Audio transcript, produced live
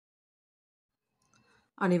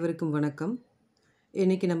அனைவருக்கும் வணக்கம்.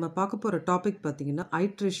 இன்னைக்கு நம்ம பார்க்க போகிற டாபிக் பார்த்தீங்கன்னா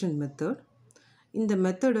ஐட்ரேஷன் மெத்தட். இந்த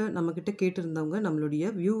மெத்தடை நம்மக்கிட்ட கேட்டிருந்தவங்க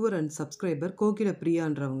நம்மளுடைய viewer and subscriber Kokila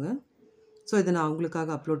பிரியான்றவங்க. So இதை நான்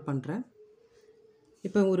அவங்களுக்காக அப்லோட் பண்ணுறேன்.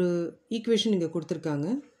 இப்போ ஒரு ஈக்குவேஷன் இங்கே கொடுத்துருக்காங்க.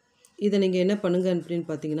 இதை நீங்கள் என்ன பண்ணுங்க அப்படின்னு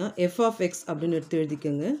பார்த்தீங்கன்னா f of x அப்படின்னு எடுத்து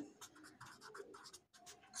எழுதிக்கோங்க.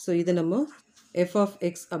 ஸோ இதை நம்ம f of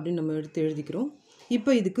x அப்படின்னு நம்ம எடுத்து எழுதிக்கிறோம். இப்போ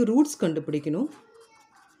இதுக்கு ரூட்ஸ் கண்டுபிடிக்கணும்.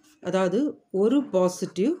 அதாவது ஒரு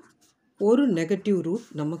பாசிட்டிவ் ஒரு நெகட்டிவ் ரூட்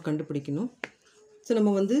நம்ம கண்டுபிடிக்கணும். ஸோ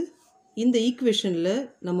நம்ம இந்த ஈக்குவேஷனில்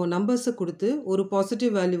நம்ம நம்பர்ஸை கொடுத்து ஒரு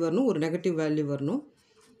பாசிட்டிவ் வேல்யூ வரணும், ஒரு நெகட்டிவ் வேல்யூ வரணும்.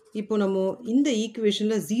 இப்போ நம்ம இந்த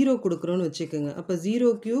ஈக்குவேஷனில் 0 கொடுக்குறோன்னு வச்சுக்கோங்க. அப்போ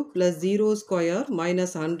 0³ + 0² -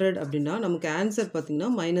 100 அப்படின்னா நமக்கு ஆன்சர்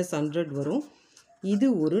பார்த்திங்கன்னா -100 வரும். இது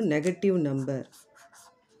ஒரு நெகட்டிவ் நம்பர்.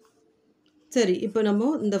 சரி, இப்போ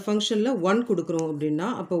நம்ம இந்த ஃபங்க்ஷனில் 1 கொடுக்குறோம் அப்படின்னா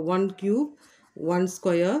அப்போ 1³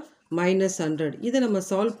 1² -100 இதை நம்ம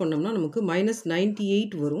சால்வ் பண்ணோம்னா நமக்கு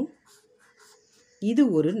 -98 வரும். இது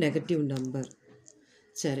ஒரு நெகட்டிவ் நம்பர்.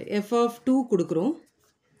 சரி, f of 2 கொடுக்குறோம்.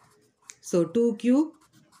 ஸோ 2³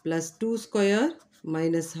 + 2²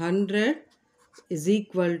 -100 இஸ்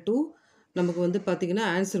ஈக்குவல் டு நமக்கு பார்த்திங்கன்னா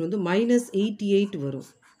ஆன்சர் -88 வரும்.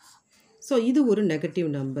 ஸோ இது ஒரு நெகட்டிவ்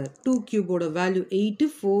நம்பர். 2³ வேல்யூ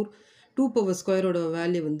 8, 4 2 பவர் ஸ்கொயரோட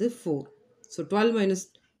வேல்யூ 4. ஸோ 12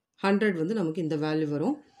 - 100 நமக்கு இந்த வேல்யூ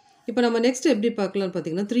வரும். இப்போ நம்ம நெக்ஸ்ட் எப்படி பார்க்கலாம்னு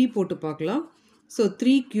பார்த்தீங்கன்னா 3 போட்டு பார்க்கலாம். ஸோ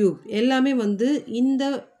 3³ எல்லாமே இந்த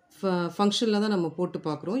ஃபங்க்ஷனில் தான் நம்ம போட்டு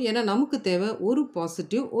பார்க்குறோம். ஏன்னா நமக்கு தேவை ஒரு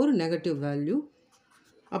பாசிட்டிவ் ஒரு நெகட்டிவ் வேல்யூ.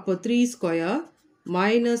 அப்போ 3²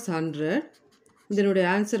 -100 இதனுடைய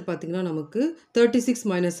ஆன்சர் பார்த்திங்கன்னா நமக்கு 36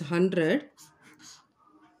 - 100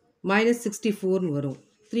 -64 வரும்.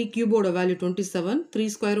 3³ வேல்யூ 27,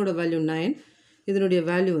 3² வேல்யூ 9, இதனுடைய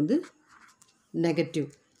value negative.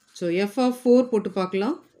 So f of 4 போட்டு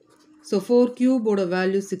பார்க்கலாம். ஸோ 4³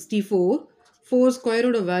 வேல்யூ 64,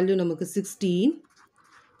 4² வேல்யூ நமக்கு 16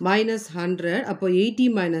 -100 அப்போ 80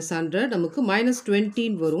 - 100 நமக்கு -20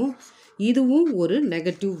 வரும். இதுவும் ஒரு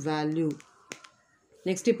நெகட்டிவ் வேல்யூ.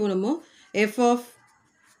 நெக்ஸ்ட் இப்போ நம்ம f of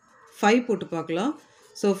 5 போட்டு பார்க்கலாம்.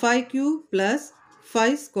 ஸோ 5³ +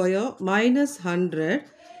 5² -100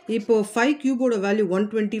 இப்போ 5³ வேல்யூ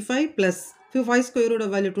 125 + 5²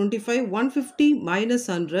 வேல்யூ 25, 150 -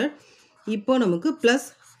 100 இப்போ நமக்கு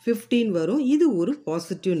 +15 வரும். இது ஒரு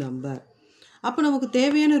பாசிட்டிவ் நம்பர். அப்போ நமக்கு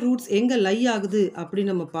தேவையான ரூட்ஸ் எங்கே லை ஆகுது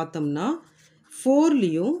அப்படின்னு நம்ம பார்த்தோம்னா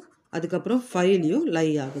 4லேயும் அதுக்கப்புறம் 5லேயும் லை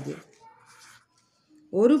ஆகுது.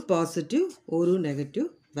 ஒரு பாசிட்டிவ் ஒரு நெகட்டிவ்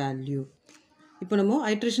வேல்யூ. இப்போ நம்ம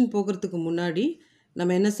ஐட்ரேஷன் போகிறதுக்கு முன்னாடி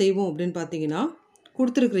நம்ம என்ன செய்வோம் அப்படின்னு பார்த்தீங்கன்னா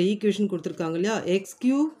கொடுத்துருக்குற ஈக்குவேஷன் கொடுத்துருக்காங்க இல்லையா, x³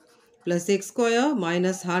 + x²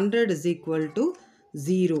 -100 is equal to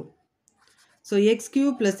 0. So x³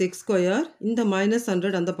 + x² இந்த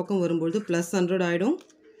 -100 அந்த பக்கம் வரும்பொழுது +100 ஆகிடும்.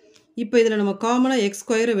 இப்போ இதில் நம்ம காமனாக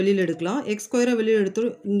x² வெளியில் எடுக்கலாம். x² வெளியில்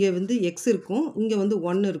எடுத்தோம், இங்கே x இருக்கும், இங்கே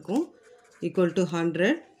 1 இருக்கும், ஈக்குவல் டு 100.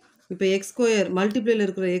 இப்போ x² மல்டிப்ளையில்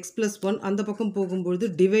இருக்கிற x + 1 அந்த பக்கம் போகும்பொழுது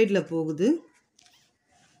டிவைடில் போகுது.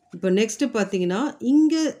 இப்போ நெக்ஸ்ட்டு பார்த்தீங்கன்னா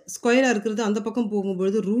இங்கே ஸ்கொயராக இருக்கிறது அந்த பக்கம்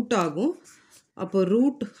போகும்பொழுது ரூட் ஆகும். அப்போ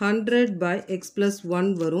 √100/x + 1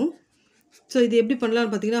 வரும். ஸோ இது எப்படி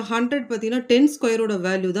பண்ணலான்னு பார்த்தீங்கன்னா 100 பார்த்தீங்கன்னா 10²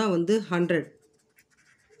 வேல்யூ தான் 100.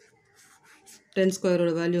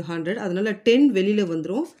 10² வேல்யூ 100. அதனால் 10 வெளியில்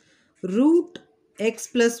வந்துடும். √x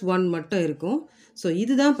 + 1 மட்டும் இருக்கும். ஸோ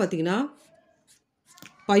இதுதான் பார்த்தீங்கன்னா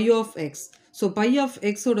π of x. So π of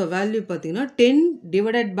x value பார்த்தீங்கன்னா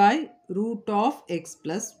 10/√x +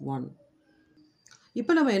 1.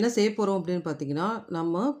 இப்போ நம்ம என்ன செய்ய போகிறோம் அப்படின்னு பார்த்தீங்கன்னா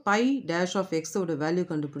நம்ம π' of x வேல்யூ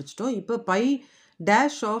கண்டுபிடிச்சிட்டோம். இப்போ π'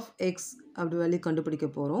 of x அப்படி வேல்யூ கண்டுபிடிக்க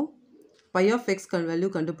போகிறோம். π of x வேல்யூ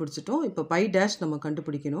கண்டுபிடிச்சிட்டோம். இப்போ π' நம்ம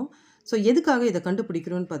கண்டுபிடிக்கணும். ஸோ எதுக்காக இதை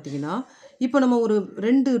கண்டுபிடிக்கிறோன்னு பார்த்தீங்கன்னா இப்போ நம்ம ஒரு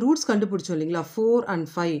 2 ரூட்ஸ் கண்டுபிடிச்சோம் இல்லைங்களா, 4 and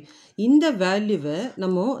 5. இந்த வேல்யூவை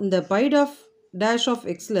நம்ம இந்த π' of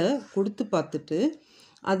x'ல கொடுத்து பார்த்துட்டு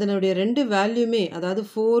அதனுடைய 2 வேல்யூமே, அதாவது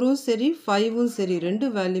 4ம் சரி 5ம் சரி 2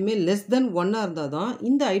 வேல்யூமே லெஸ் தென் 1 இருந்தால் தான்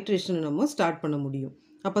இந்த ஐட்ரேஷனை நம்ம ஸ்டார்ட் பண்ண முடியும்.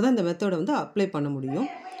 அப்போ தான் இந்த மெத்தடை அப்ளை பண்ண முடியும்.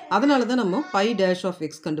 அதனால தான் நம்ம π' of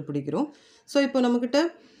x கண்டுபிடிக்கிறோம். ஸோ இப்போ நம்மக்கிட்ட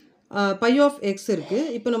π of x இருக்குது.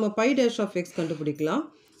 இப்போ நம்ம π' of x கண்டுபிடிக்கலாம்.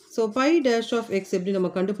 ஸோ π' of x எப்படி நம்ம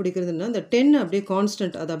கண்டுபிடிக்கிறதுனா இந்த 10 அப்படியே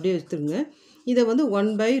கான்ஸ்டன்ட் அதை அப்படியே எடுத்துருங்க. இதை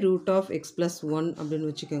 1/√x + 1 அப்படின்னு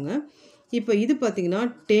வச்சுக்கோங்க. இப்போ இது பார்த்திங்கன்னா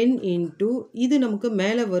 10 இன்ட்டு இது நமக்கு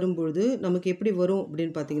மேலே வரும்பொழுது நமக்கு எப்படி வரும்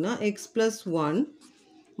அப்படின்னு பார்த்தீங்கன்னா x + 1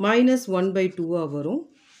 -1/2 வரும்.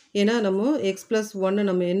 ஏன்னா நம்ம x + 1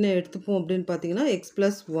 நம்ம என்ன எடுத்துப்போம் அப்படின்னு பார்த்தீங்கன்னா x +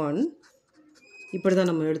 1 இப்படி தான்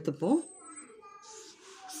நம்ம எடுத்துப்போம்.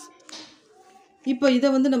 இப்போ இதை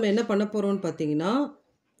நம்ம என்ன பண்ண போகிறோம்னு பார்த்தீங்கன்னா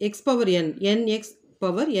x power n nx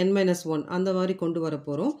power n minus 1 அந்த மாதிரி கொண்டு வர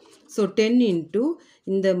போகிறோம். ஸோ 10 into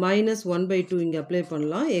இந்த minus 1 by 2 இங்கே அப்ளை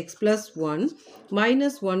பண்ணலாம். x plus 1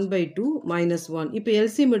 minus 1 by 2 minus 1. இப்போ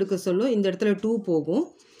LCM எடுக்க சொல்ல இந்த இடத்துல 2 போகும்.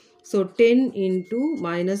 So 10 into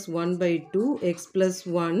minus 1 by 2 x plus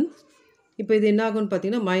 1. இப்போ இது என்ன ஆகும்னு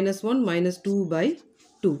பார்த்தீங்கன்னா minus 1 minus 2 by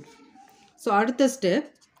 2. ஸோ அடுத்த step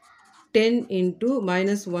 10 into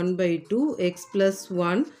minus 1 by 2 x plus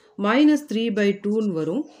 1 minus 3 by 2ன்னு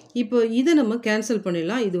வரும். இப்போ இதை நம்ம கேன்சல்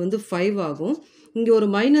பண்ணிடலாம். இது வந்து 5 ஆகும். இங்கே ஒரு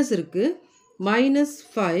மைனஸ் இருக்குது. minus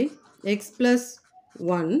 5 x plus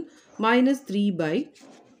 1 minus 3 by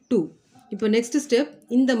 2. இப்போ நெக்ஸ்ட் ஸ்டெப்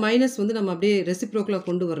இந்த மைனஸ் வந்து நம்ம அப்படியே ரெசிப்ரோக்கலாக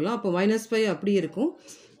கொண்டு வரலாம். அப்போ minus 5 அப்படியே இருக்கும்.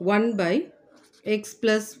 1 by x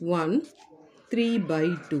plus 1 3 by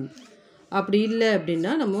 2. அப்படி இல்லை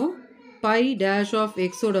அப்படின்னா நம்ம pi dash of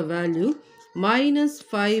x ஓட value minus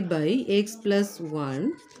 5 by x plus 1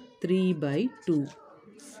 3 by 2.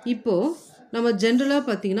 இப்போது நம்ம ஜென்ரலாக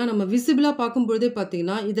பார்த்தீங்கன்னா நம்ம விசிபிளாக பார்க்கும்பொழுதே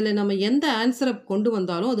பார்த்தீங்கன்னா இதில் நம்ம எந்த ஆன்சரை கொண்டு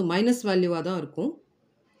வந்தாலும் அது மைனஸ் வேல்யூவாக தான் இருக்கும்.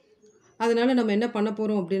 அதனால் நம்ம என்ன பண்ண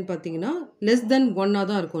போகிறோம் அப்படின்னு பார்த்தீங்கன்னா லெஸ் தென் 1ஆக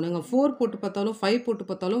தான் இருக்கும். நாங்கள் 4 போட்டு பார்த்தாலும் 5 போட்டு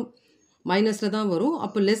பார்த்தாலும் மைனஸில் தான் வரும்.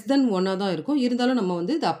 அப்போ லெஸ் தென் 1ஆக தான் இருக்கும். இருந்தாலும் நம்ம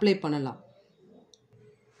வந்து இதை அப்ளை பண்ணலாம்.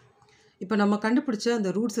 இப்போ நம்ம கண்டுபிடிச்ச அந்த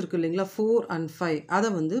ரூட்ஸ் இருக்குது இல்லைங்களா 4 and 5 அதை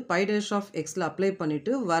வந்து pi dash of xல அப்ளை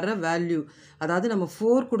பண்ணிவிட்டு வர வேல்யூ, அதாவது நம்ம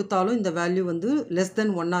 4 கொடுத்தாலும் இந்த வேல்யூ வந்து லெஸ்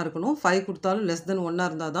தென் 1ஆக இருக்கணும், 5 கொடுத்தாலும் லெஸ் தென் 1ஆக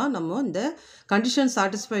இருந்தால் தான் நம்ம இந்த கண்டிஷன்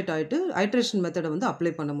சாட்டிஸ்ஃபைட் ஆகிட்டு ஐட்ரேஷன் மெத்தடை வந்து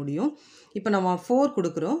அப்ளை பண்ண முடியும். இப்போ நம்ம 4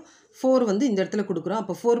 கொடுக்குறோம். 4 வந்து இந்த இடத்துல கொடுக்குறோம்.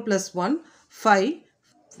 அப்போ 4 plus 1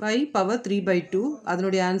 5 power 3 by 2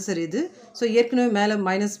 அதனுடைய ஆன்சர் இது. ஸோ ஏற்கனவே மேலே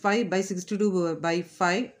minus 5 by 62 by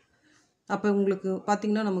 5. அப்போ உங்களுக்கு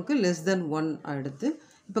பார்த்தீங்கன்னா நமக்கு லெஸ் தென் 1 ஆகிடுது.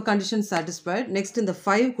 இப்போ கண்டிஷன் சாட்டிஸ்ஃபைட். நெக்ஸ்ட் இந்த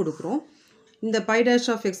 5 கொடுக்குறோம். இந்த pi dash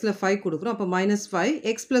of xல 5 கொடுக்குறோம். அப்போ minus 5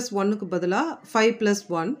 x plus 1க்கு பதிலாக 5 plus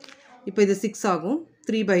 1. இப்போ இது 6 ஆகும்.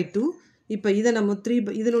 3 by 2. இப்போ இதை நம்ம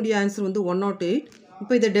இதனுடைய ஆன்சர் வந்து 108.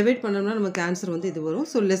 இப்போ இதை டிவைட் பண்ணோம்னா நமக்கு ஆன்சர் வந்து இது வரும்.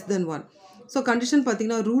 So less than 1. So condition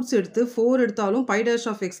பார்த்தீங்கன்னா ரூட்ஸ் எடுத்து 4 எடுத்தாலும் pi dash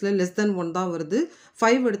of xல less than 1 தான் வருது.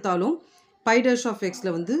 5 எடுத்தாலும் pi dash of xல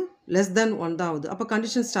வந்து லெஸ் தென் 1 தான் ஆகுது. அப்போ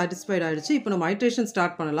கண்டிஷன் சாட்டிஸ்ஃபைட் ஆகிடுச்சு. இப்போ நம்ம ஐட்ரேஷன்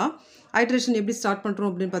ஸ்டார்ட் பண்ணலாம். ஐட்ரேஷன் எப்படி ஸ்டார்ட் பண்ணுறோம்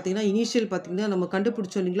அப்படின்னு பார்த்தீங்கன்னா இனிஷியல் பார்த்தீங்கன்னா நம்ம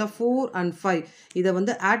கண்டுபிடிச்சோம் இல்லைங்களா 4 and 5 இதை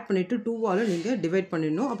வந்து ஆட் பண்ணிவிட்டு 2ஆல் நீங்கள் டிவைட்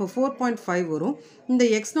பண்ணிடணும். அப்போ 4.5 வரும். இந்த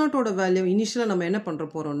x0ஓட வேல்யூ இனிஷியலாக நம்ம என்ன பண்ணுற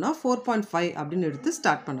போகிறோம்னா 4.5 அப்படின்னு எடுத்து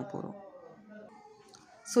ஸ்டார்ட் பண்ண போகிறோம்.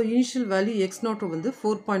 ஸோ இனிஷியல் வேல்யூ x0 வந்து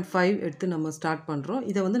 4.5 எடுத்து நம்ம ஸ்டார்ட் பண்ணுறோம்.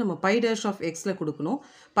 இதை வந்து நம்ம pi dash of xல கொடுக்கணும்.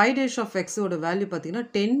 pi dash of xோட வேல்யூ பார்த்தீங்கன்னா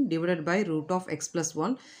 10 divided by root of x plus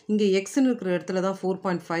 1. இங்கே xன்னு இருக்கிற இடத்துல தான்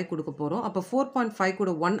 4.5 கொடுக்க போகிறோம். அப்போ 4.5 கூட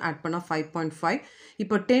 1 ஆட் பண்ணால் 5.5.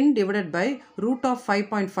 இப்போ 10 divided by root of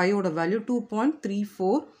 5.5 ஓட வேல்யூ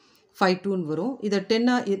 2.3452 வரும். இதை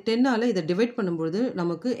 10ஆல் இதை டிவைட் பண்ணும்பொழுது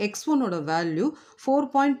நமக்கு x1ஓட வேல்யூ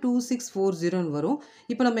 4.2640 வரும்.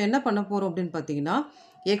 இப்போ நம்ம என்ன பண்ண போகிறோம் அப்படின்னு பார்த்தீங்கன்னா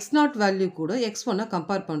x0 வேல்யூ கூட x1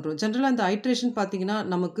 கம்பேர் பண்ணுறோம். ஜென்ரலாக இந்த ஐட்ரேஷன் பார்த்தீங்கன்னா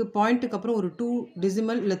நமக்கு பாயிண்ட்டுக்கு அப்புறம் ஒரு 2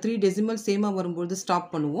 டெசிமல் இல்லை 3 டெசிமல் சேமாக வரும்போது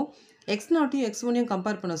ஸ்டாப் பண்ணுவோம். x0யும் x1யும்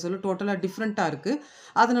கம்பேர் பண்ண சொல்ல டோட்டலாக டிஃப்ரெண்ட்டாக இருக்குது.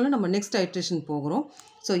 அதனால நம்ம நெக்ஸ்ட் ஐட்ரேஷன் போகிறோம்.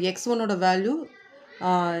 ஸோ x1ஓட வேல்யூ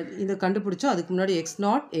இதை கண்டுபிடிச்சோம். அதுக்கு முன்னாடி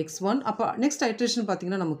x0 x1 அப்போ நெக்ஸ்ட் ஐட்ரேஷன்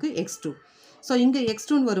பார்த்தீங்கன்னா நமக்கு x2. ஸோ இங்கே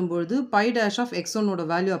x2ன்னு வரும்பொழுது pi dash of x1ஓட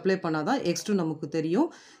value apply பண்ணால் தான் x2 நமக்கு தெரியும்.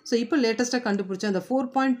 ஸோ இப்போ லேட்டஸ்ட்டாக கண்டுபிடிச்ச அந்த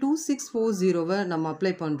 4.2640 நம்ம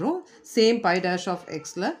அப்ளை பண்ணுறோம் சேம் pi dash of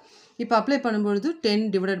xல. இப்போ அப்ளை பண்ணும்பொழுது 10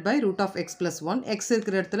 divided by root of x plus 1 x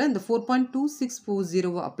இருக்கிற இடத்துல இந்த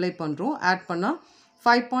 4.2640 அப்ளை பண்ணுறோம். ஆட் பண்ணால்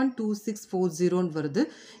 5.2640 வருது.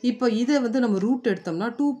 இப்போ இதை வந்து நம்ம ரூட்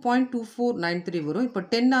எடுத்தோம்னா 2.2493 வரும். இப்போ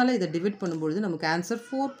 10ஆல் இதை டிவைட் பண்ணும்பொழுது நமக்கு ஆன்சர்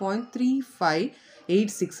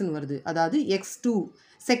 4.3586 வருது. அதாவது x2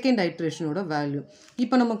 செகண்ட் ஐட்ரேஷனோட வேல்யூ.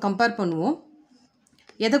 இப்போ நம்ம கம்பேர் பண்ணுவோம்.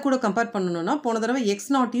 எதை கூட கம்பேர் பண்ணணும்னா போன தடவை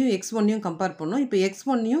x0யும் x1யும் கம்பேர் பண்ணோம். இப்போ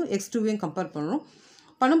x1யும் x2யும் கம்பேர் பண்ணணும்.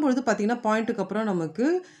 பண்ணும்பொழுது பார்த்திங்கன்னா பாயிண்ட்டுக்கு அப்புறம் நமக்கு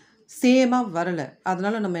சேமாக வரலை.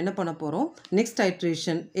 அதனால் நம்ம என்ன பண்ண போகிறோம் நெக்ஸ்ட்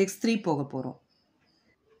ஐட்ரேஷன் x3 போக போகிறோம்.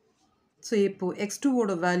 ஸோ இப்போது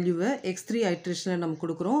x2ஓட வேல்யூவை x3 ஐட்ரேஷனில் நம்ம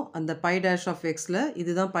கொடுக்குறோம். அந்த pi dash of xல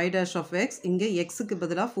இதுதான் pi dash of x. இங்கே xக்கு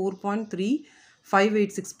பதிலாக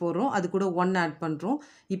 4.3586 போடுறோம். அது கூட 1 ஆட் பண்ணுறோம்.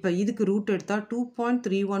 இப்போ இதுக்கு ரூட் எடுத்தால்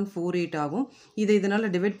 2.3148 ஆகும். இதை இதனால்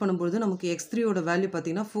டிவைட் பண்ணும்போது நமக்கு x3ஓட வேல்யூ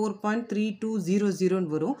பார்த்திங்கன்னா 4.3200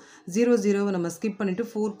 வரும். 00வை நம்ம ஸ்கிப் பண்ணிவிட்டு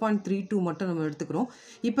 4.32 மட்டும் நம்ம எடுத்துக்கிறோம்.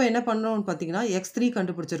 இப்போ என்ன பண்ணுறோம்னு பார்த்தீங்கன்னா x3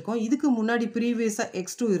 கண்டுபிடிச்சிருக்கோம். இதுக்கு முன்னாடி ப்ரீவியஸாக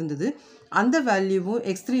x2 இருந்தது. அந்த வேல்யூவும்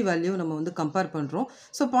x3 வேல்யூவும் நம்ம வந்து கம்பேர் பண்ணுறோம்.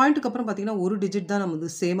 ஸோ பாயிண்ட்டுக்கு அப்புறம் பார்த்திங்கன்னா ஒரு டிஜிட் தான் நம்ம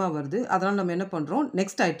வந்து சேமாக வருது. அதனால் நம்ம என்ன பண்ணுறோம்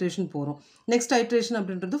நெக்ஸ்ட் ஐட்ரேஷன் போகிறோம். நெக்ஸ்ட் ஐட்ரேஷன்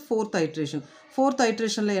அப்படின்றது 4th ஐட்ரேஷன். ஃபோர்த்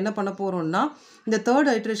ஐட்ரேஷனில் என்ன பண்ண போகிறோம்னா இந்த தேர்ட்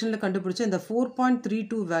ஐட்ரேஷனில் கண்டுபிடிச்ச இந்த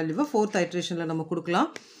 4.32 வேல்யூவை ஃபோர்த் ஐட்ரேஷனில் நம்ம கொடுக்கலாம்.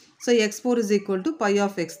 So x4 is equal to pi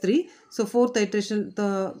of x3. So fourth iteration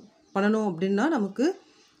பண்ணணும் அப்படின்னா நமக்கு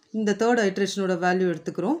இந்த தேர்ட் ஐட்ரேஷனோட வேல்யூ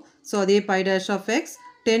எடுத்துக்கிறோம். ஸோ அதே pi dash of x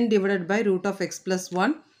 10 divided by root of x plus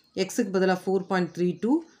 1, எக்ஸுக்கு பதிலாக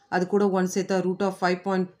 4.32, அது கூட 1 சேர்த்தா root of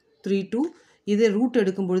 5.32. இதே ரூட்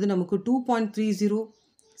எடுக்கும்பொழுது நமக்கு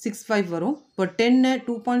 2.3065 வரும். இப்போ 10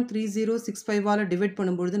 2.3065 டிவைட்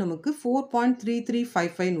பண்ணும்பொழுது நமக்கு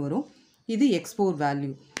 4.3355 வரும். இது x4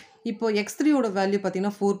 வேல்யூ. இப்போ x3 ஓட வேல்யூ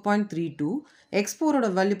பார்த்தீங்கன்னா 4.32, x4 ஓட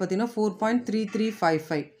வேல்யூ பார்த்தீங்கன்னா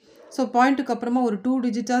 4.3355. ஸோ பாயிண்ட்டுக்கு அப்புறமா ஒரு 2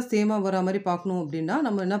 டிஜிட்டாக சேமாக வர மாதிரி பார்க்கணும் அப்படின்னா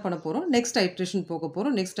நம்ம என்ன பண்ண போகிறோம், நெக்ஸ்ட் ஐட்ரேஷன் போக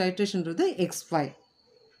போகிறோம். Next ஐட்ரேஷன்றது x5.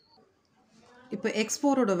 இப்போ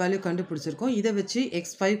x4ஓட வேல்யூ கண்டுபிடிச்சிருக்கோம். இதை வச்சு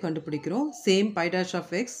x5 கண்டுபிடிக்கிறோம். Same pi dash of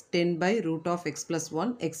x 10 by root of x plus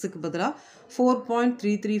 1, எக்ஸுக்கு பதிலாக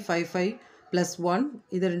 4.3355 plus 1,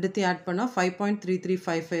 இதை ரெண்டுத்தையும் ஆட் பண்ணால்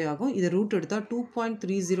 5.3355 ஆகும். இதை ரூட் எடுத்தால்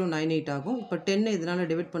 2.3098 ஆகும். இப்போ 10 இதனால்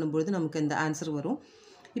டிவைட் பண்ணும்போது நமக்கு இந்த ஆன்சர் வரும்.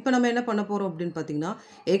 இப்போ நம்ம என்ன பண்ண போகிறோம் அப்படின்னு பார்த்தீங்கன்னா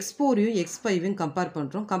x4யும் x5யும் கம்பேர்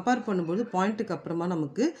பண்ணுறோம். கம்பேர் பண்ணும்போது பாயிண்ட்டுக்கு அப்புறமா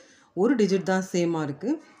நமக்கு ஒரு டிஜிட் தான் சேமாக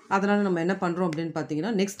இருக்குது. அதனால் நம்ம என்ன பண்ணுறோம் அப்படின்னு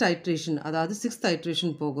பார்த்தீங்கன்னா நெக்ஸ்ட் ஐட்ரேஷன், அதாவது 6th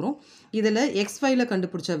ஐட்ரேஷன் போகிறோம். இதில் x5ல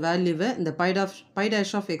கண்டுபிடிச்ச வேல்யூவை இந்த pi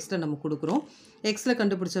dash of xயில் நம்ம கொடுக்குறோம். xயில்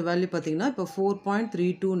கண்டுபிடிச்ச வேல்யூ பார்த்தீங்கன்னா இப்போ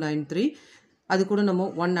 4.3293, அது கூட நம்ம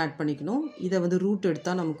 1 ஆட் பண்ணிக்கணும். இதை வந்து ரூட்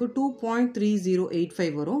எடுத்தால் நமக்கு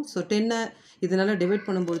 2.3085 வரும். ஸோ 10 இதனால் டிவைட்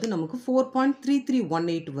பண்ணும்போது நமக்கு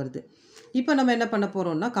 4.3318 வருது. இப்போ நம்ம என்ன பண்ண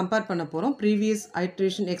போகிறோம்னா கம்பேர் பண்ண போகிறோம். ப்ரீவியஸ்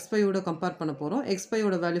ஐட்ரேஷன் x5ஓட கம்பேர் பண்ண போகிறோம்.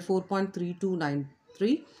 x5ஓட வேல்யூ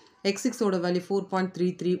 4.3293, x6ஓட வேல்யூ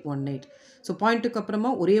 4.3318. ஸோ பாயிண்ட்டுக்கு அப்புறமா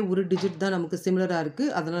ஒரே ஒரு டிஜிட் தான் நமக்கு சிமிலராக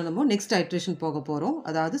இருக்குது. அதனால் நம்ம நெக்ஸ்ட் ஐட்ரேஷன் போக போகிறோம்,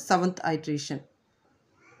 அதாவது 7th ஐட்ரேஷன்.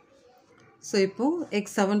 ஸோ இப்போது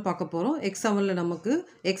x7 பார்க்க போகிறோம். x7ல் நமக்கு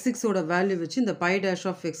x6ஓட வேல்யூ வச்சு இந்த pi dash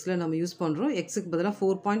of xயில் நம்ம யூஸ் பண்ணுறோம். எக்ஸுக்கு பதிலாக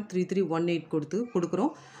 4.3318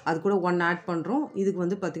 கொடுக்குறோம். அது கூட 1 ஆட் பண்ணுறோம். இதுக்கு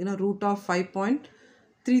வந்து பார்த்திங்கன்னா ரூட் ஆஃப்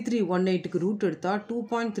 5.3318க்கு ரூட் எடுத்தால்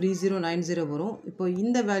 2.3090 வரும். இப்போ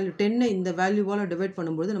இந்த வேல்யூ 10 இந்த வேல்யூவால் டிவைட்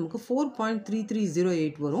பண்ணும்போது நமக்கு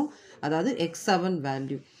 4.3308 வரும், அதாவது x7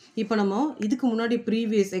 வேல்யூ. இப்போ நம்ம இதுக்கு முன்னாடி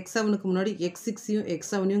ப்ரீவியஸ் x7க்கு முன்னாடி x6யும்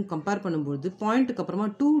x7யும் கம்பேர் பண்ணும்போது பாயிண்ட்டுக்கு அப்புறமா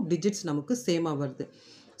 2 டிஜிட்ஸ் நமக்கு சேமாக வருது.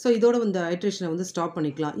 ஸோ இதோட இந்த ஐட்ரேஷனை வந்து ஸ்டாப்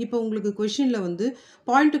பண்ணிக்கலாம். இப்போ உங்களுக்கு கொஷினில் வந்து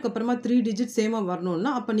பாயிண்ட்டுக்கு அப்புறமா 3 டிஜிட் சேமாக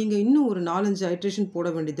வரணும்னா அப்போ நீங்கள் இன்னும் ஒரு 4-5 ஐட்ரேஷன் போட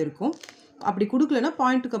வேண்டியது இருக்கும். அப்படி கொடுக்கலன்னா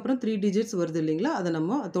பாயிண்ட்டுக்கு அப்புறம் 3 டிஜிட்ஸ் வருது இல்லைங்களா, அதை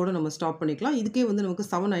அதோட நம்ம ஸ்டாப் பண்ணிக்கலாம். இதுக்கே வந்து நமக்கு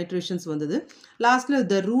 7 ஐட்ரேஷன்ஸ் வந்தது. லாஸ்ட்டில்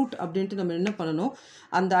த ரூட் அப்படின்ட்டு நம்ம என்ன பண்ணணும்,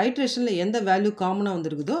 அந்த ஐட்ரேஷனில் எந்த வேல்யூ காமனாக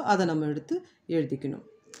வந்திருக்குதோ அதை நம்ம எடுத்து எழுதிக்கணும்.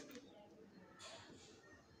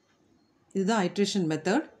 இதுதான் ஐட்ரேஷன்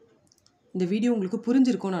மெத்தட். இந்த வீடியோ உங்களுக்கு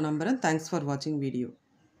புரிஞ்சிருக்கும் நான் நம்புகிறேன். தேங்க்ஸ் ஃபார் வாட்சிங் வீடியோ.